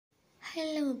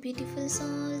Hello beautiful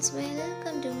souls,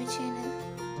 welcome to my channel.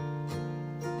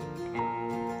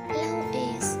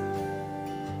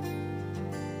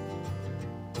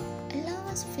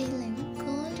 Love is feeling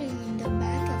cold in the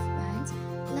back of minds.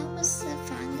 Love is a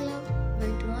fan club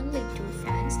with only two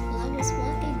fans. Love is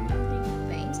working moving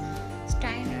pains,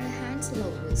 Steiner hands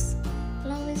love is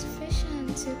fish and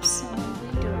chips on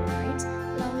winter rides.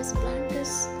 Love is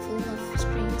blankets full of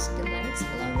strange delights.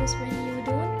 Love is when you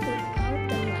don't put out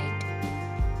the light.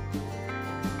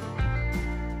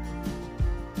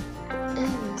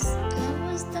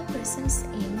 Love is the presence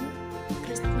in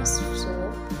Christmas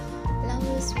soap. Love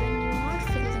is when you are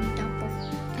feeling top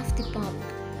of the pop.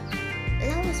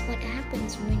 Love is what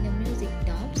happens when the music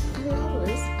stops. Love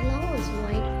is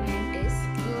white panties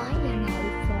lying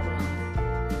out for long.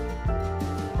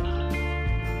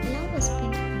 Love is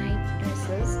pink night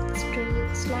dresses still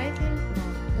slightly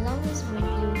long. Love is when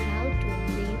you have to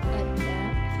leave at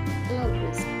the love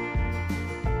is.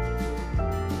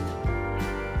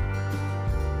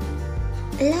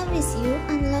 Love is you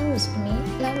and love is me,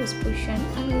 love is pushing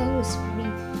and love is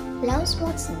free. Love's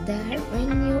what's there when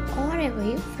you are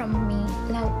away from me,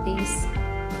 love is.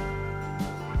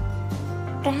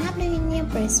 Trapped in your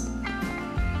breast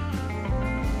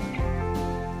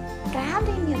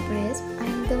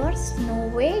and there's no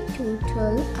way to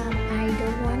tell, am I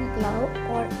the one love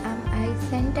or am I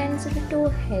sentenced to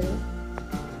hell?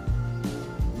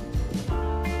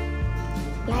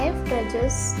 Life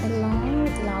trudges along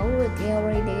with love with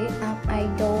every day. Am I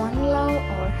the one love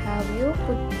or have you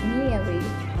put me away?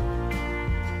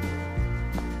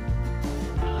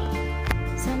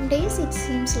 Some days it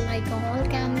seems like all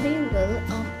can be well.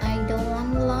 Am I the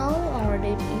one love or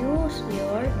did you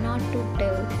swear not to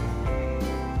tell?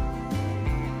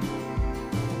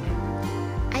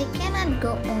 I cannot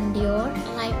go on dear,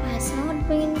 life has not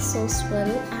been so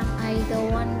swell. Am I the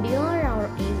one dear or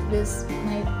is this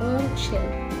my own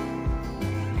shell?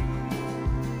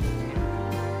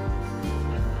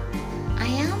 I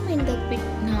am in the pit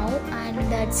now and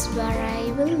that's where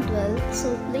I will dwell.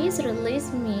 So please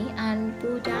release me and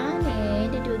put an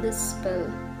end to this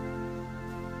spell.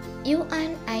 You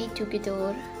and I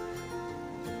together.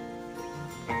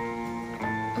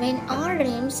 When our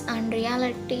dreams and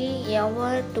reality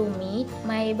ever to meet,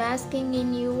 my basking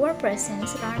in your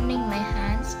presence, running my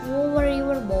hands over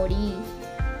your body,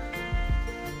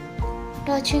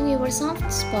 touching your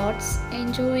soft spots,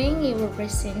 enjoying your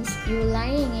presence, you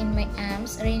lying in my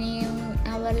arms, renewing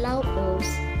our love oaths.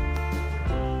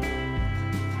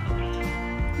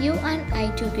 You and I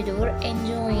together,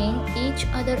 enjoying each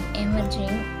other,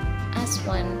 emerging as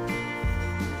one.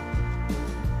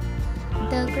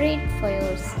 The great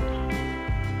fires.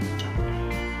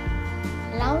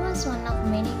 Love is one of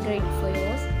many great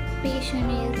fires. Passion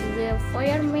is a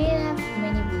fire made of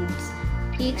many woods,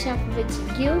 each of which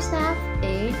gives off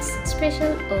its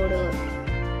special odor.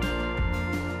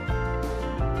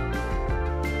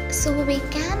 So we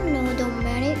can know the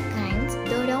many kinds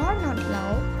that are not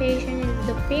love. Passion is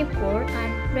the paper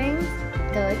and brings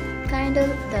that kindle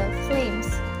the flames,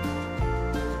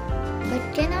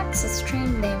 but cannot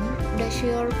sustain them. The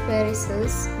sheer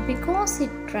perishes because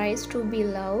it tries to be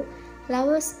love.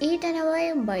 Love is eaten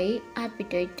away by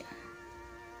appetite.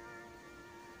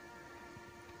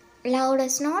 Love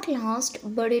does not last,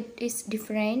 but it is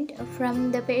different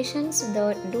from the passions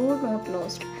that do not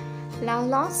last. Love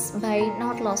lasts by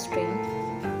not lasting.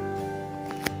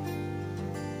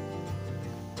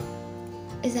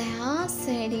 As I have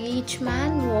said, each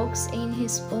man walks in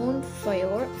his own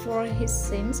fire for his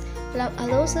sins. Love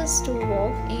allows us to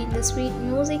walk in the sweet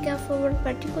music of our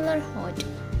particular heart.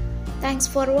 Thanks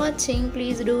for watching.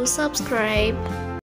 Please do subscribe.